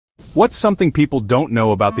What's something people don't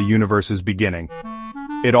know about the universe's beginning?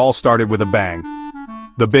 It all started with a bang.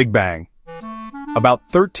 The Big Bang. About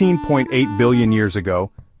 13.8 billion years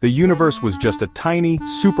ago, the universe was just a tiny,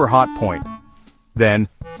 super hot point. Then,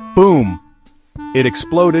 boom! It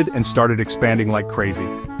exploded and started expanding like crazy.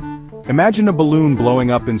 Imagine a balloon blowing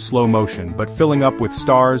up in slow motion but filling up with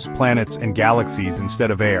stars, planets, and galaxies instead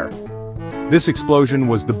of air. This explosion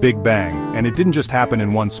was the Big Bang, and it didn't just happen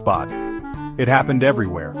in one spot. It happened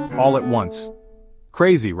everywhere, all at once.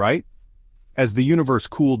 Crazy, right? As the universe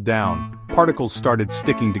cooled down, particles started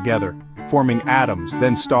sticking together, forming atoms,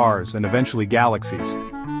 then stars, and eventually galaxies.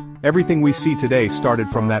 Everything we see today started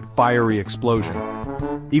from that fiery explosion.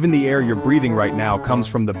 Even the air you're breathing right now comes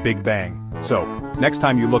from the Big Bang. So, next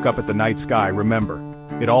time you look up at the night sky, remember,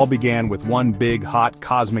 it all began with one big, hot,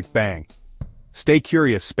 cosmic bang. Stay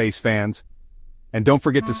curious, space fans. And don't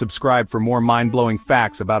forget to subscribe for more mind-blowing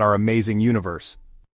facts about our amazing universe.